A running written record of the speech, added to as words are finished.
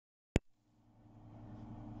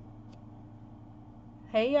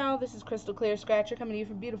Hey y'all, this is Crystal Clear Scratcher coming to you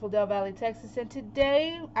from beautiful Del Valley, Texas, and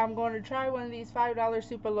today I'm going to try one of these $5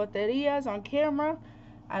 Super Lotterias on camera.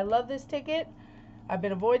 I love this ticket. I've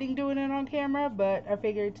been avoiding doing it on camera, but I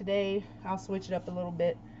figured today I'll switch it up a little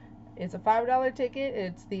bit. It's a $5 ticket.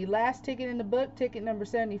 It's the last ticket in the book, ticket number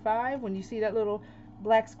 75. When you see that little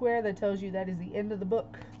black square, that tells you that is the end of the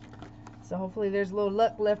book. So hopefully there's a little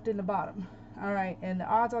luck left in the bottom. Alright, and the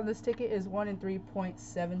odds on this ticket is 1 in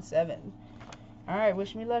 3.77. Alright,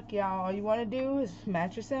 wish me luck, y'all. All you want to do is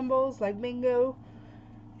match your symbols like bingo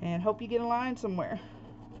and hope you get a line somewhere.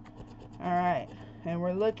 Alright, and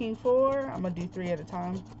we're looking for, I'm going to do 3 at a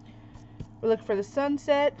time. We're looking for the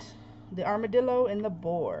sunset, the armadillo, and the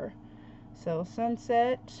boar. So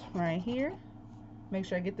sunset right here. Make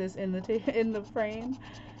sure I get this in the frame.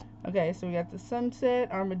 Okay, so we got the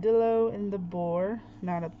sunset, armadillo, and the boar.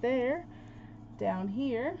 Not up there. Down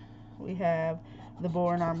here we have the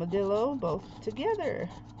boar and armadillo both together.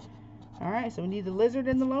 Alright, so we need the lizard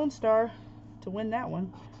and the lone star to win that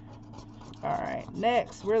one. Alright,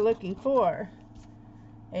 next we're looking for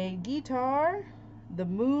a guitar, the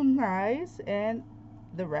moonrise, and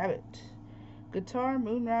the rabbit. Guitar,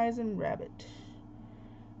 moonrise, and rabbit.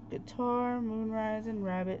 Guitar, moonrise, and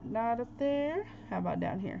rabbit. Not up there. How about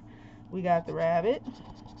down here? We got the rabbit,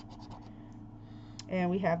 and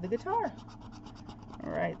we have the guitar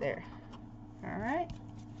right there. Alright.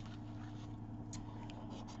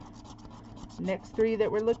 Next 3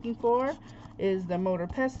 that we're looking for is the motor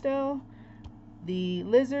pestle, the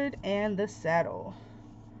lizard, and the saddle.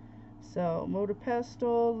 So motor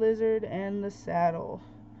pestle, lizard, and the saddle.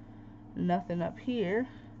 Nothing up here.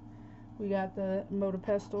 We got the motor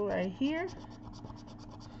pestle right here.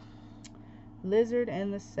 Lizard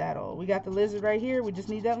and the saddle. We got the lizard right here. We just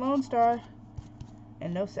need that lone star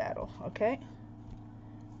and no saddle. Okay.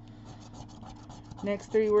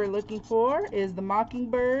 Next 3 we're looking for is the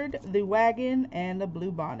mockingbird, the wagon, and the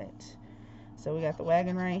blue bonnet. So we got the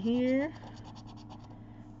wagon right here.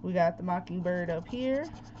 We got the mockingbird up here.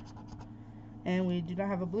 And we do not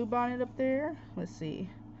have a blue bonnet up there. Let's see.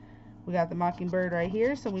 We got the mockingbird right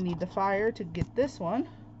here, so we need the fire to get this one.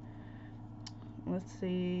 Let's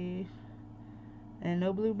see. And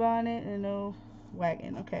no blue bonnet and no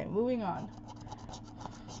wagon. Okay, moving on.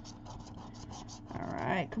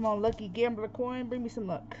 Alright, come on, lucky gambler coin, bring me some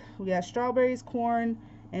luck. We got strawberries, corn,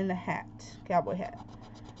 and the hat, cowboy hat.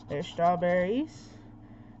 There's strawberries,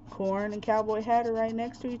 corn, and cowboy hat are right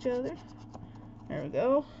next to each other. There we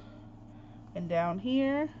go. And down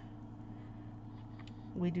here,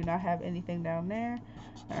 we do not have anything down there.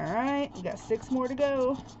 Alright, we got 6 more to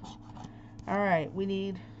go. Alright, we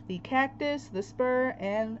need the cactus, the spur,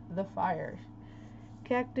 and the fire.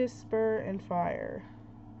 Cactus, spur, and fire.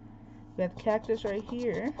 We got the cactus right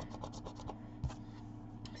here.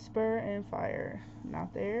 Spur and fire.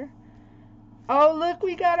 Not there. Oh, look,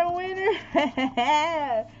 we got a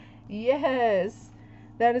winner. Yes.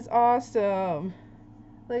 That is awesome.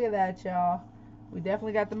 Look at that, y'all. We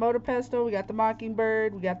definitely got the motor pestle. We got the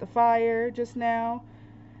mockingbird. We got the fire just now.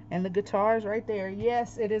 And the guitars right there.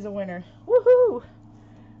 Yes, it is a winner. Woohoo.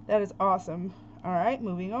 That is awesome. Alright,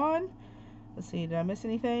 moving on. Let's see. Did I miss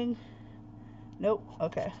anything? Nope.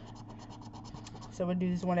 Okay. So we'll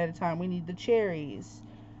do this one at a time. We need the cherries.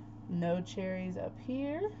 No cherries up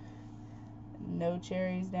here. No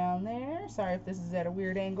cherries down there. Sorry if this is at a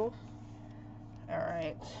weird angle.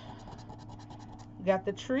 Alright. We got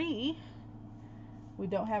the tree. We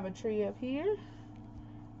don't have a tree up here,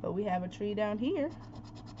 but we have a tree down here.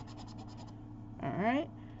 Alright.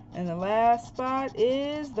 And the last spot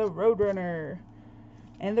is the roadrunner.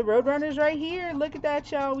 And the roadrunner's right here. Look at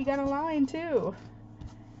that, y'all. We got a line too.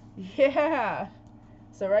 Yeah.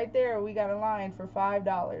 So right there we got a line for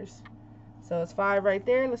 $5. So it's 5 right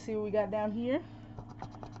there. Let's see what we got down here.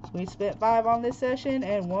 We spent 5 on this session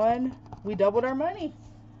and 1. We doubled our money.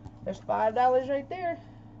 There's $5 right there.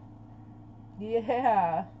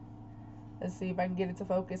 Yeah. Let's see if I can get it to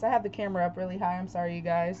focus. I have the camera up really high. I'm sorry, you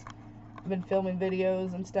guys. I've been filming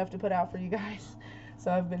videos and stuff to put out for you guys.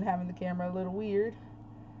 So I've been having the camera a little weird.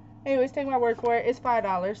 Anyways, take my word for it. It's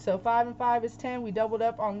 $5. So 5 and 5 is 10. We doubled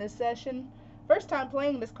up on this session. First time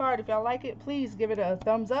playing this card. If y'all like it, please give it a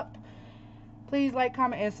thumbs up. Please like,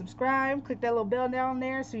 comment, and subscribe. Click that little bell down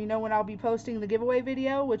there so you know when I'll be posting the giveaway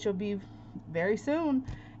video, which will be very soon.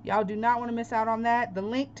 Y'all do not want to miss out on that. The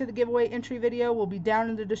link to the giveaway entry video will be down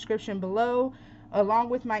in the description below, along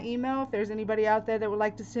with my email if there's anybody out there that would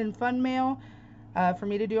like to send fun mail for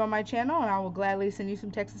me to do on my channel, and I will gladly send you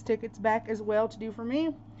some Texas tickets back as well to do for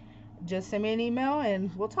me. Just send me an email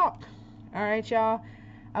and we'll talk. Alright, y'all.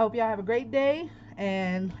 I hope y'all have a great day,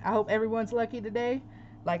 and I hope everyone's lucky today,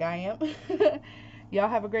 like I am. Y'all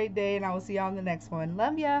have a great day, and I will see y'all on the next one.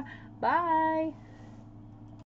 Love ya. Bye.